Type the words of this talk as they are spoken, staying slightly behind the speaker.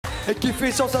et qui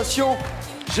fait sensation.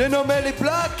 J'ai nommé les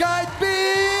Black Eyed Peas.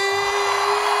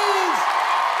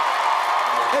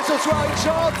 Et ce soir, ils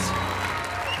chantent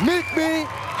Meet Me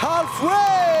Halfway.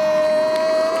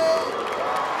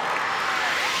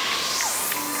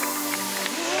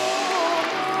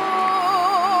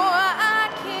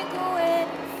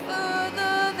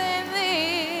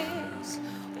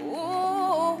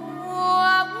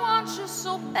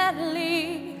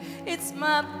 It's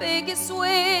my biggest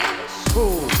wish.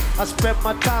 Ooh, I spend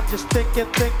my time just thinking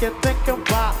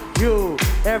about you.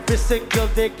 Every single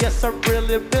day, guess I'm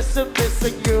really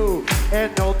missing you.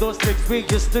 And all those things we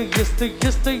used to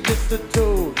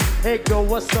do. Hey girl,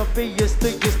 what's up? It used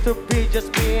to be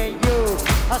just me and you.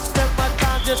 I spend my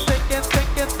time just thinking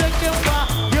about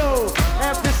you.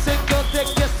 Every single day,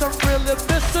 guess I'm really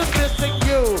missing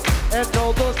you. And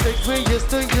all those things we used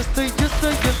to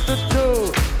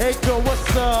do. Hey girl,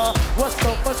 what's up?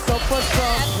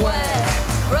 Halfway,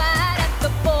 right at the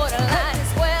borderline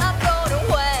is where I'm going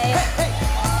away.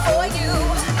 For you,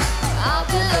 I'll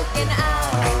be looking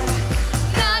out.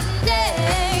 Night and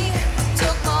day,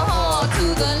 took my heart to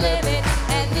the limit,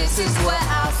 and this is where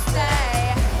I'll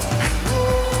stay.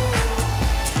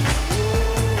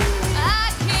 I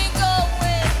can't go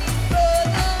any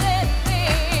further than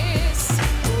this.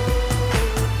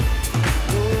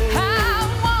 I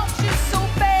want you so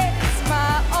bad, it's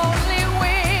my only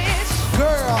wish.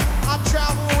 Girl, I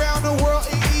travel around the world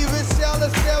and even sell the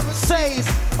 7 seas.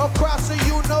 Across the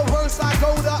universe, I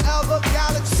go to other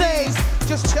galaxies.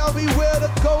 Just tell me where to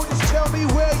go, just tell me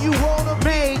where you wanna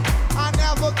be. I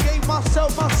never gave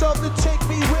myself to take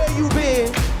me where you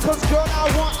been. Cause girl,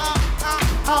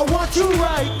 I want you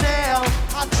right now.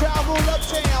 I travel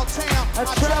uptown, I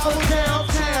travel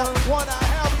downtown. Wanna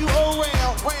have you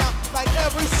around, like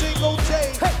every single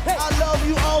day. I love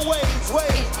you always,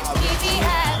 wait. Meet me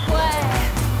halfway,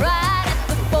 right at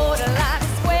the borderline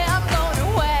is where I'm going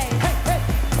away.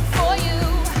 For you,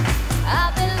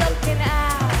 I've been looking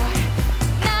out.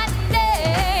 Night and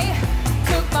day,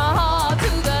 took my heart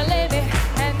to the limit,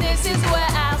 and this is where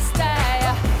I'll stay.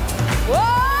 Whoa,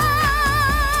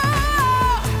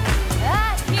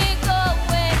 I can't go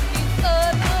any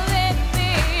further than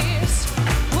this.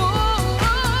 Ooh,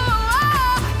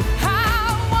 I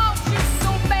want you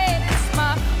so bad, it's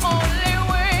my only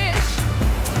wish.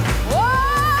 Whoa,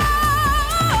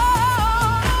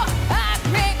 I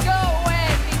can't go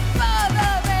any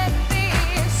further than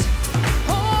this.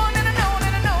 Oh, no, no, no, no,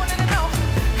 no, no, no, no.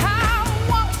 I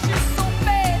want you so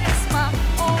bad, it's my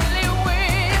only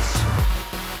wish.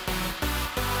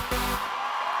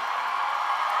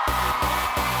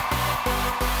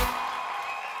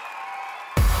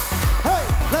 Hey,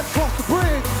 let's cross the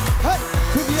bridge. Hey,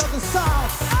 to the other side.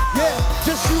 Yeah,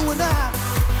 just you and I.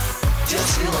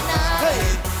 Just you and I. Hey,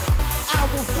 I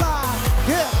will fly.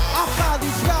 Yeah, I'll fly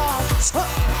these skies.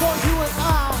 For you and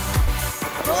I.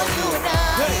 For you and I.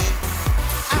 Hey,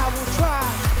 I will try.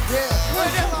 Yeah,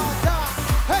 until I die.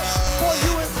 Hey, for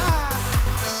you and I.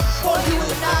 For you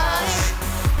and I.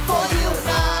 For you and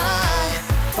I.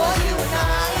 For you and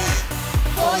I.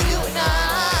 For you and I.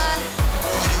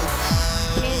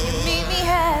 Can you meet me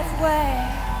halfway?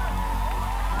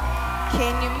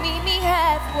 Can you meet me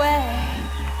halfway?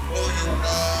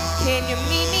 Can you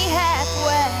meet me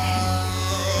halfway?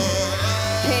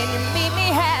 Can you meet me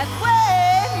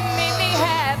halfway? Meet me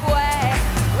halfway.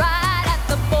 Right at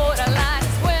the borderline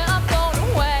is where I'm going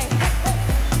away.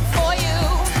 For you,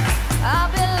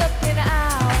 I've been looking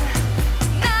out.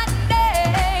 Night and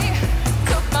day,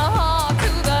 took my heart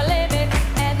to the limit,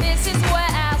 and this is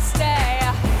where I'll stay.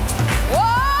 Whoa,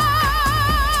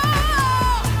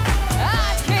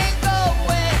 I can't go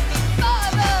any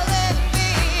further than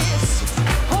this.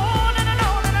 Oh, no, no, no,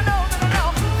 no, no, no, no, no.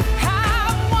 I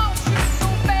want you so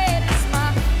bad, it's my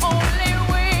only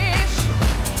wish.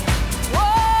 Whoa.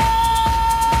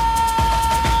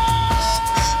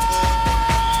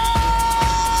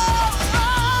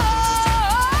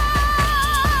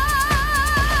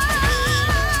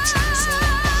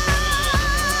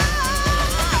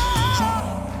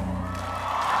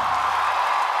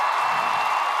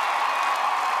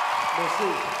 Merci.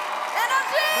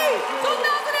 Energy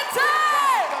 2010!